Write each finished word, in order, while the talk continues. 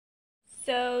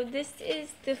So this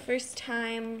is the first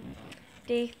time,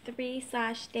 day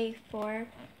 3/day 4,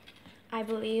 I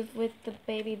believe, with the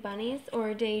baby bunnies,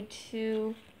 or day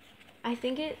 2. I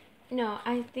think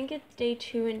it's day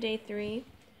 2 and day 3.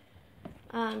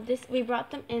 We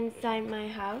brought them inside my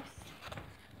house.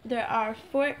 There are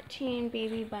 14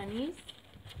 baby bunnies.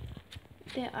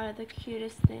 They are the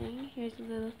cutest thing. Here's a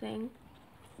little thing.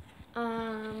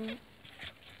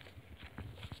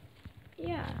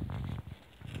 Yeah.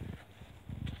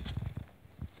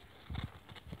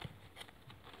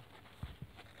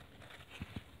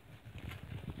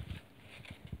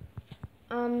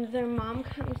 Their mom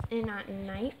comes in at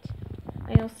night.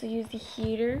 I also use the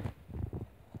heater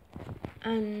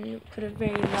and put it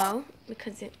very low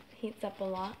because it heats up a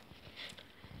lot.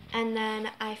 And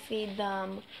then I feed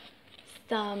them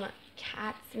some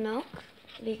cat's milk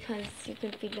because you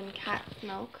can feed them cat's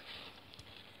milk.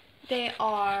 They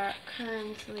are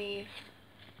currently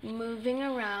moving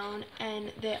around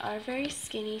and they are very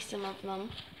skinny, some of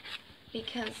them,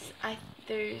 because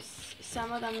there's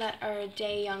some of them that are a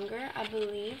day younger, I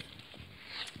believe.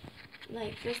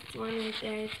 Like this one right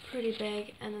there is pretty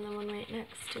big, and then the one right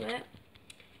next to it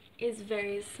is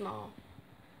very small.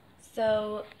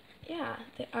 So yeah,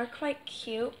 they are quite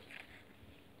cute,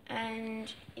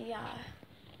 and yeah.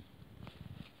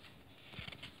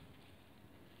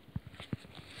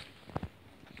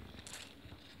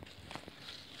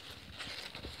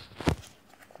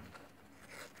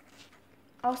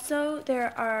 Also,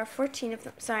 there are 14 of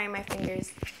them. Sorry, my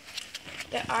fingers.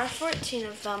 There are 14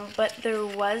 of them, but there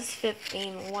was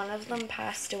 15. One of them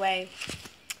passed away.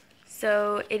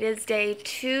 So it is day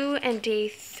 2 and day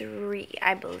 3,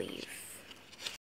 I believe.